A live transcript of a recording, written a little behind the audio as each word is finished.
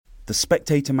The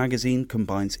Spectator magazine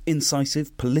combines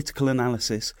incisive political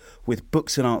analysis with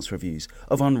books and arts reviews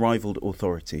of unrivalled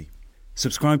authority.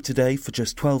 Subscribe today for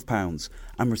just £12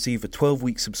 and receive a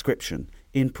 12-week subscription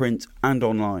in print and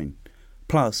online,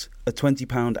 plus a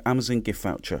 £20 Amazon gift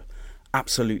voucher,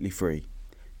 absolutely free.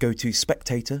 Go to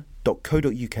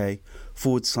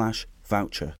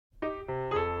spectator.co.uk/voucher.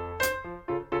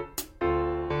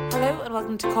 Hello and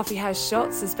welcome to Coffee House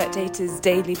Shots, the Spectator's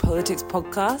daily politics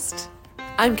podcast.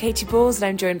 I'm Katie Balls and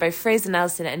I'm joined by Fraser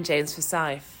Nelson and James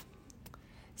Forsyth.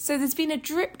 So there's been a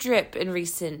drip in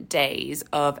recent days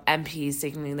of MPs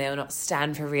signalling they will not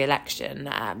stand for re-election.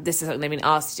 This is something they've been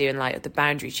asked to do in light of the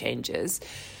boundary changes.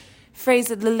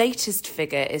 Fraser, the latest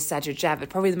figure is Sajid Javid,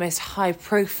 probably the most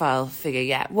high-profile figure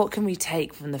yet. What can we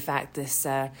take from the fact this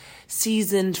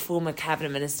seasoned former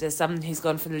cabinet minister, someone who's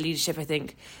gone for the leadership, I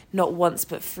think, not once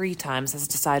but 3 times, has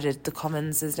decided the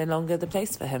Commons is no longer the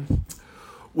place for him?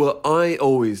 Well, I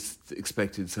always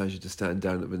expected Sajid to stand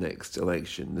down at the next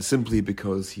election, simply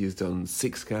because he has done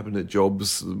 6 cabinet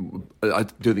jobs. I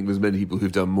don't think there's many people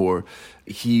who've done more.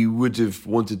 He would have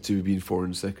wanted to have been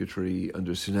Foreign Secretary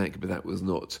under Sunak, but that was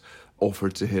not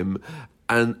offered to him.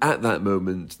 And at that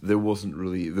moment, there were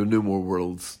no more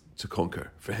worlds to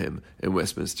conquer for him in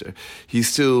Westminster.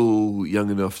 He's still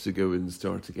young enough to go and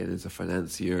start again as a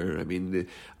financier. I mean,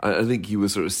 I think he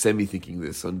was sort of semi-thinking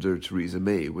this under Theresa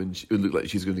May when it looked like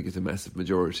she's going to get a massive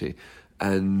majority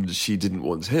and she didn't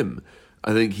want him.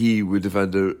 I think he would have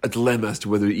had a dilemma as to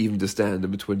whether even to stand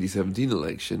in the 2017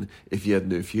 election if he had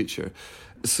no future.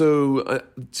 So,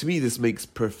 to me, this makes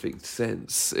perfect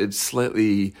sense. It's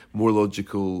slightly more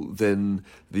logical than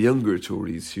the younger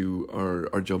Tories who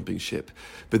are jumping ship.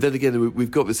 But then again,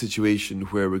 we've got the situation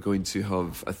where we're going to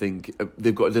have, I think,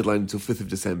 they've got a deadline until 5th of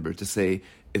December to say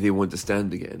if they want to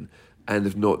stand again. And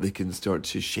if not, they can start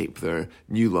to shape their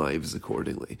new lives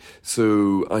accordingly.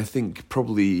 So I think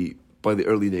probably by the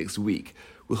early next week,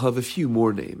 we'll have a few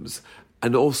more names.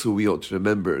 And also we ought to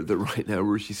remember that right now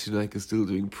Rishi Sunak is still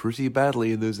doing pretty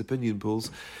badly in those opinion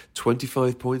polls.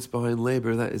 25 points behind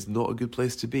Labour, that is not a good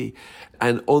place to be.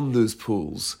 And on those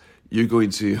polls, you're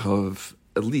going to have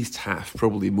at least half,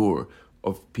 probably more,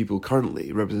 of people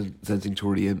currently representing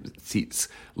Tory seats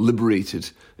liberated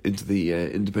into the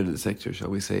independent sector, shall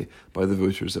we say, by the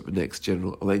voters at the next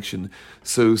general election.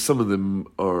 So some of them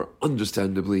are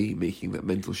understandably making that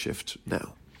mental shift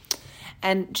now.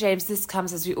 And James, this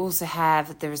comes as we also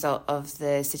have the result of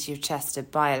the City of Chester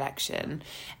by-election,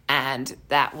 and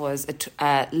that was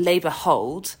a Labour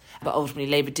hold, but ultimately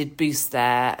Labour did boost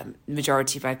their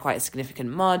majority by quite a significant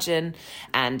margin.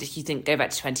 And if you go back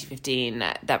to 2015,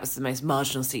 that was the most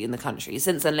marginal seat in the country.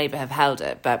 Since then, Labour have held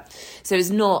it, but so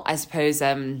it's not, I suppose.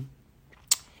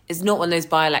 It's not one of those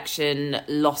by-election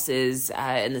losses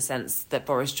in the sense that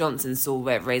Boris Johnson saw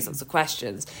where it raised lots of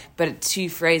questions. But to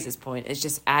Fraser's point, it's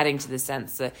just adding to the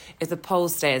sense that if the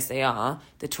polls stay as they are,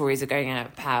 the Tories are going out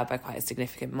of power by quite a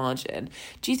significant margin.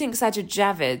 Do you think Sajid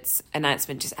Javid's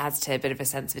announcement just adds to a bit of a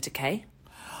sense of a decay?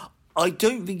 I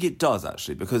don't think it does,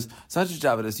 actually, because Sajid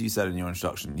Javid, as you said in your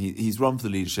introduction, he's run for the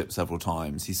leadership several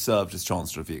times. He's served as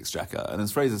Chancellor of the Exchequer. And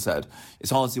as Fraser said,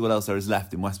 it's hard to see what else there is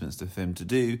left in Westminster for him to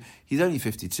do. He's only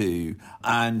 52.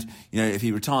 And, if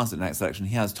he retires at the next election,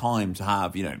 he has time to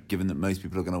have, given that most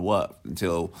people are going to work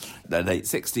until their late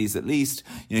 60s at least,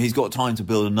 he's got time to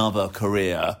build another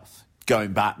career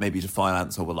going back maybe to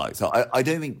finance or the like. So I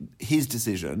don't think his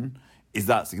decision is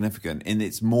that significant. And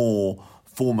it's more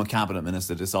former cabinet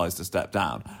minister decides to step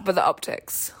down. But the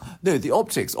optics? No, the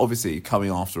optics, obviously, coming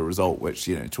after a result which,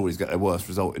 Tories get their worst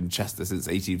result in Chester since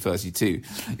 1832,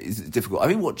 is difficult. I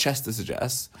think what Chester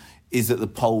suggests is that the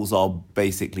polls are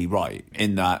basically right,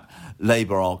 in that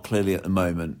Labour are clearly at the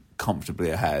moment comfortably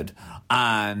ahead.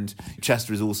 And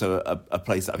Chester is also a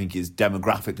place that I think is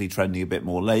demographically trending a bit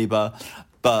more Labour.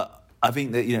 But I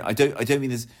think that, I don't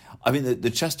mean this. I mean, the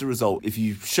Chester result, if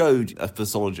you showed a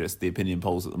physiologist the opinion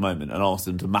polls at the moment and asked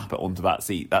them to map it onto that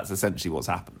seat, that's essentially what's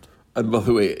happened. And by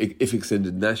the way, if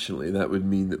extended nationally, that would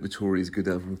mean that the Tories go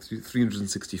down from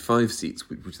 365 seats,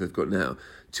 which they've got now,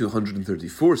 to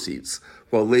 134 seats,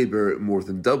 while Labour more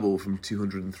than double from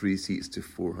 203 seats to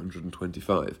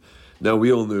 425. Now,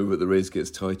 we all know that the race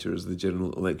gets tighter as the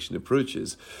general election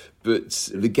approaches, but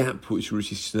the gap which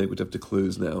Rishi Sunak would have to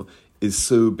close now is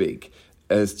so big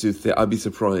as to I'd be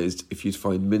surprised if you'd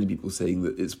find many people saying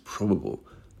that it's probable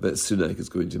that Sunak is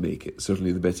going to make it.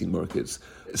 Certainly the betting markets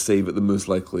say that the most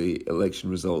likely election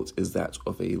result is that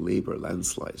of a Labour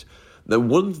landslide. Now,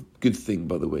 one good thing,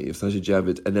 by the way, of Sajid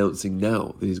Javid announcing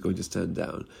now that he's going to stand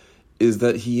down is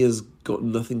that he has got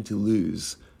nothing to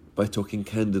lose by talking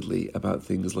candidly about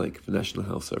things like the National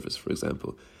Health Service, for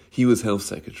example. He was Health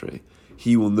Secretary.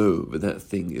 he will know that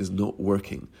thing is not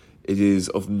working. It is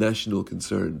of national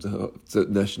concern,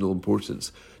 national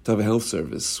importance, to have a health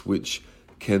service which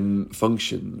can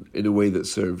function in a way that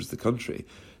serves the country.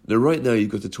 Now, right now,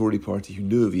 you've got the Tory party who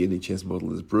know the NHS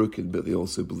model is broken, but they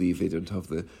also believe they don't have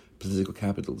the political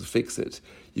capital to fix it.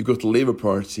 You've got the Labour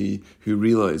Party who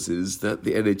realises that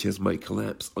the NHS might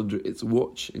collapse under its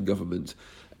watch in government,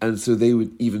 and so they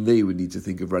would need to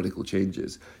think of radical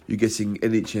changes. You're getting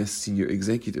NHS senior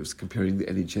executives comparing the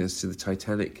NHS to the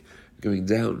Titanic going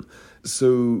down.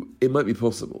 So it might be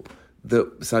possible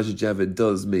that Sajid Javid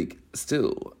does make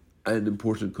still an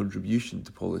important contribution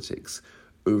to politics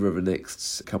over the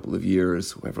next couple of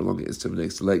years, however long it is to the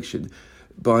next election,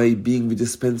 by being the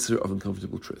dispenser of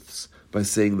uncomfortable truths, by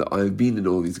saying that I've been in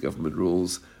all these government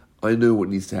roles, I know what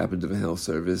needs to happen to the health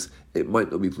service. It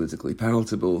might not be politically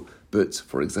palatable, but,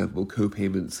 for example,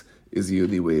 co-payments is the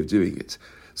only way of doing it.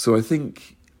 So I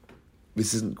think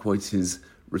this isn't quite his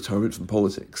retirement from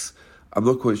politics. I'm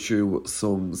not quite sure what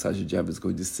song Sajid Javid is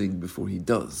going to sing before he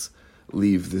does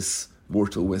leave this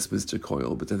mortal Westminster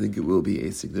coil, but I think it will be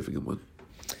a significant one.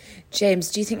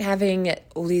 James, do you think having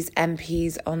all these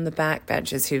MPs on the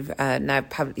backbenchers who've now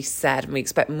publicly said, and we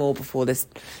expect more before this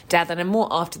deadline and more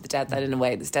after the deadline in a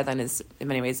way, this deadline is in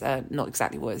many ways not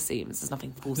exactly what it seems. There's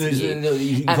nothing forcing you. No,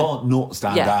 you can't not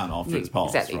stand down after it's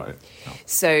passed, exactly. Right? No.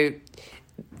 So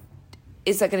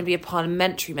is that going to be a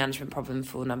parliamentary management problem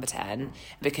for Number 10?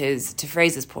 Because to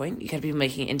Fraser's point, you could be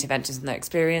making interventions in their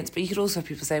experience, but you could also have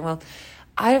people saying, well,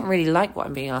 I don't really like what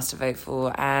I'm being asked to vote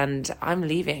for, and I'm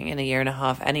leaving in a year and a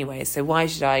half anyway, so why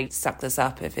should I suck this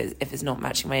up if it's not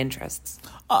matching my interests?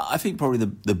 I think probably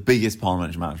the biggest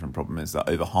parliamentary management problem is that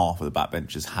over half of the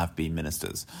backbenchers have been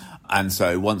ministers. And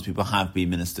so once people have been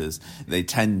ministers, they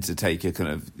tend to take a kind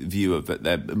of view of that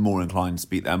they're more inclined to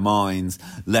speak their minds,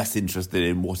 less interested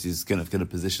in what is going to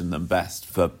position them best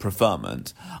for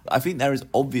preferment. I think there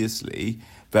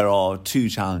are two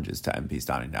challenges to MPs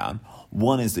standing down.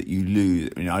 One is that you lose.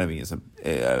 I don't think it's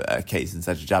a case in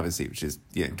Sajid Javid's seat, which is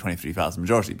 23,000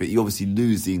 majority, but you obviously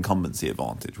lose the incumbency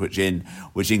advantage, which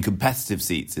in competitive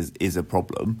seats is a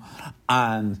problem.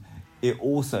 And it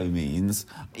also means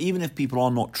even if people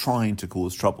are not trying to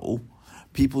cause trouble,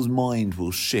 people's mind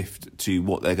will shift to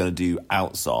what they're going to do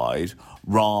outside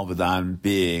rather than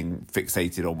being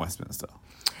fixated on Westminster.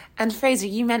 And Fraser,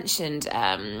 you mentioned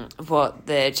what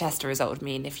the Chester result would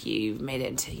mean if you made it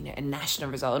into a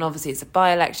national result. And obviously it's a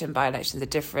by-election. By-elections are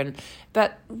different.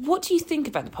 But what do you think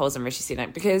about the polls on Rishi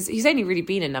Sunak? Because he's only really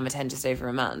been in Number 10 just over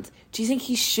a month. Do you think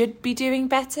he should be doing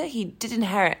better? He did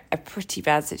inherit a pretty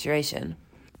bad situation.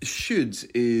 Should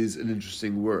is an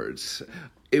interesting word.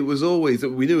 It was always that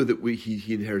we know that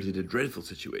he inherited a dreadful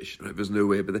situation, right? There's no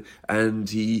way about it. And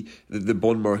the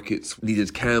bond markets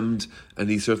needed calmed, and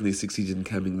he certainly succeeded in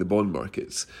calming the bond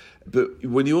markets. But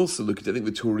when you also look at it, I think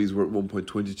the Tories were at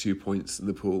 1.22 points in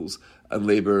the polls, and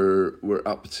Labour were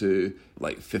up to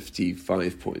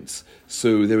 55 points.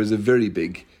 So there was a very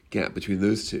big gap between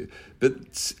those two.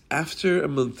 But after a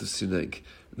month of Sunak,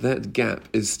 that gap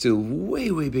is still way,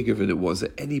 way bigger than it was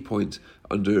at any point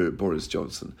under Boris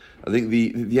Johnson. I think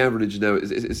the average now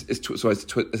is I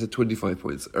said 25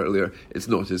 points earlier. It's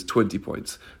not, it's 20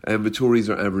 points. The Tories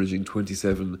are averaging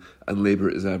 27 and Labour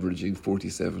is averaging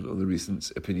 47 on the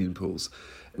recent opinion polls.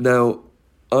 Now,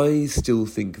 I still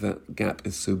think that gap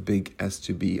is so big as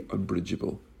to be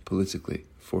unbridgeable politically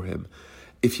for him.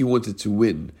 If he wanted to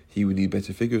win, he would need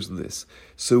better figures than this.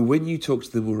 So when you talk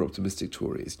to the more optimistic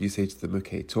Tories, you say to them,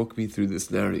 okay, talk me through the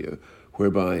scenario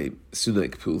whereby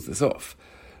Sunak pulls this off.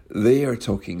 They are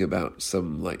talking about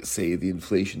some, say, the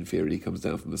inflation theory comes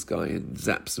down from the sky and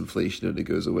zaps inflation and it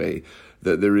goes away,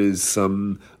 that there is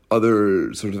some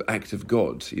other sort of act of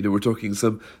God. We're talking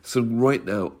some right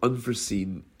now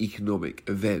unforeseen economic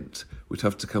event would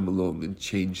have to come along and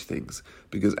change things,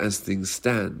 because as things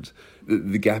stand,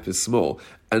 the gap is small.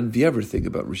 And the other thing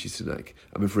about Rishi Sunak,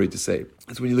 I'm afraid to say,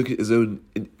 is when you look at his own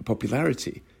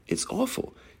popularity, it's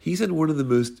awful. He's had one of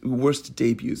the worst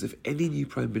debuts of any new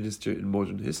Prime Minister in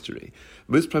modern history.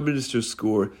 Most Prime Ministers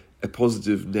score a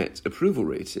positive net approval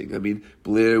rating. I mean,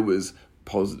 Blair was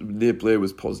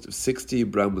positive 60,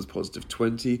 Brown was positive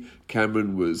 20,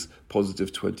 Cameron was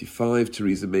positive 25,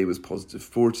 Theresa May was positive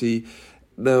 40.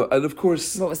 Now, and of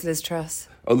course... What was Liz Truss?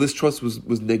 Oh, Liz Truss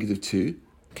was negative 2,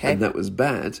 okay, and that was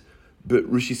bad, but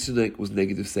Rishi Sunak was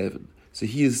negative 7. So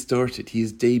he has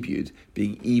debuted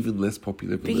being even less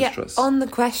popular than But Liz yet, Truss. on the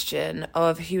question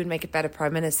of who would make a better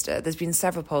Prime Minister, there's been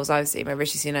several polls I've seen where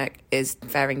Rishi Sunak is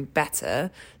faring better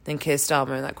than Keir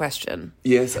Starmer in that question.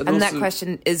 Yes, and also, that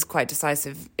question is quite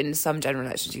decisive in some general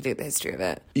elections. You look at the history of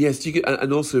it. Yes,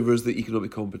 and also there's the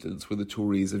economic competence, where the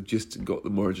Tories have just got the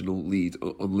marginal lead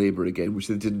on Labour again, which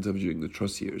they didn't have during the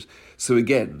Truss years. So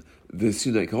again, the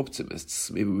Sunak optimists,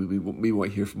 maybe we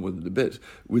might hear from one in a bit,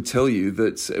 would tell you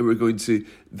that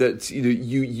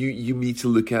you need to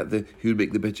look at who would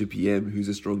make the better PM, who's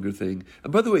a stronger thing.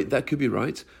 And by the way, that could be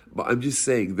right, but I'm just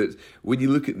saying that when you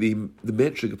look at the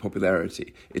metric of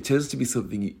popularity, it tends to be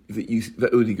something that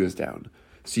only goes down.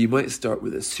 So you might start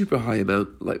with a super high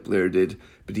amount like Blair did,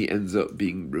 but he ends up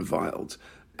being reviled.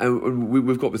 And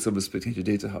we've got with some of the Spectator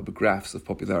Data Hub graphs of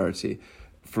popularity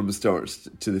from the start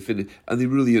to the finish, and they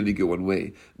really only go one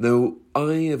way. Now,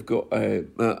 I have got a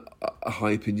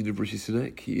high opinion of Rishi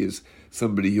Sunak. He is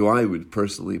somebody who I would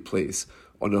personally place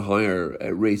on a higher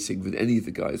rating than any of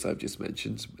the guys I've just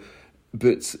mentioned.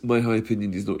 But my high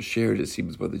opinion is not shared, it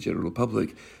seems, by the general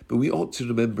public. But we ought to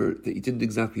remember that he didn't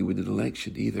exactly win an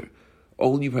election either.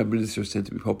 All new prime ministers tend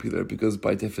to be popular because,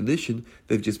 by definition,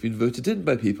 they've just been voted in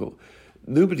by people.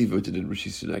 Nobody voted in Rishi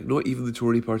Sunak, not even the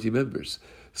Tory party members.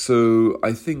 So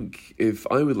I think if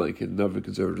I would like another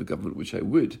Conservative government, which I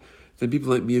would, then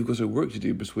people like me have got our work to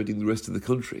do persuading the rest of the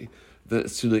country that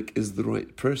Sunak is the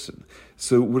right person.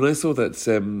 So when I saw that,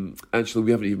 actually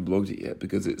we haven't even blogged it yet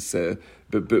because it's,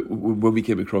 but when we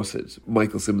came across it,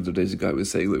 Michael Simmons, our data guy, was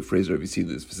saying, look, Fraser, have you seen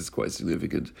this? This is quite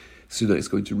significant. Sunak's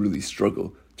going to really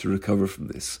struggle to recover from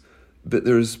this. But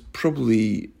there is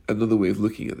probably another way of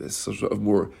looking at this, sort of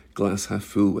more glass half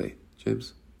full way.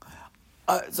 James?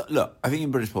 So look, I think in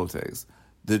British politics,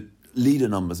 the leader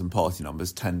numbers and party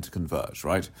numbers tend to converge,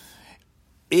 right?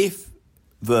 If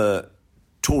the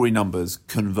Tory numbers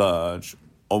converge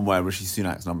on where Rishi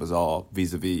Sunak's numbers are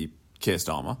vis-a-vis Keir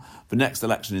Starmer, the next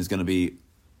election is going to be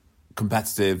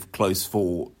competitive, close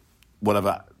for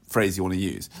whatever phrase you want to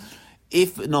use.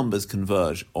 If the numbers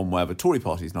converge on where the Tory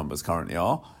party's numbers currently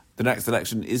are, the next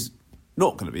election is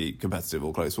not going to be competitive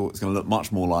or close. It's going to look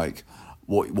much more like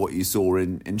what you saw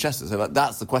in Chester. So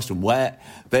that's the question. Where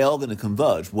they are going to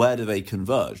converge, where do they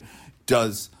converge?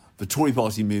 Does the Tory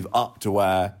party move up to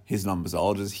where his numbers are?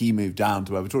 Or does he move down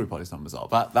to where the Tory party's numbers are?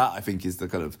 That I think is the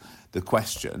kind of the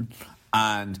question.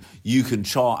 And you can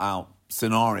chart out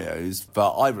scenarios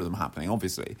for either of them happening,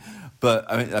 obviously. But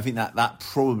I think that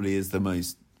probably is the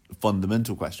most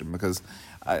fundamental question because,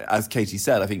 as Katie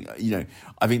said, I think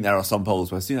there are some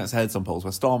polls where Sunak's ahead, some polls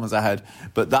where Starmer's ahead,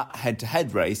 but that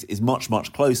head-to-head race is much,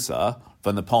 much closer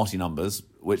than the party numbers,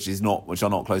 which are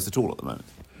not close at all at the moment.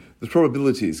 The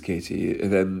probabilities, Katie,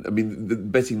 then, the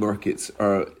betting markets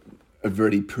are a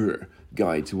very poor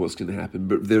guide to what's going to happen,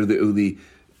 but they're the only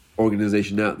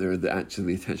organisation out there that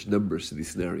actually attach numbers to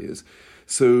these scenarios.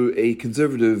 So a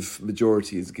Conservative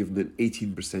majority is given an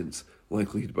 18%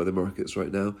 likelihood by the markets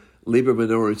right now. Labour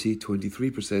minority,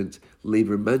 23%.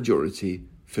 Labour majority,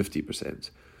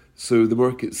 50%. So the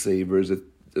markets say there's a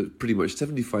pretty much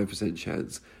 75%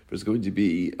 chance there's going to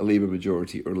be a Labour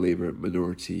majority or Labour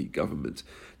minority government.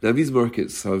 Now, these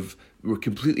markets were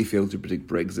completely failed to predict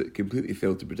Brexit, completely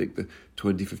failed to predict the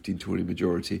 2015 Tory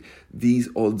majority. These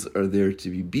odds are there to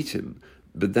be beaten,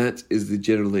 but that is the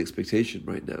general expectation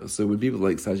right now. So when people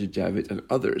like Sajid Javid and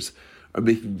others are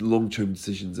making long-term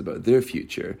decisions about their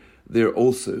future, they're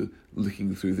also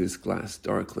looking through this glass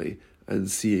darkly and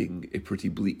seeing a pretty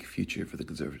bleak future for the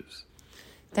Conservatives.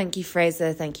 Thank you,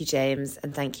 Fraser. Thank you, James.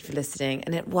 And thank you for listening.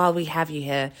 And while we have you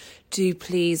here, do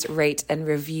please rate and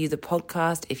review the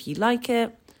podcast if you like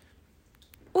it.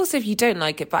 Also, if you don't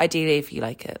like it, but ideally if you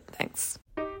like it. Thanks.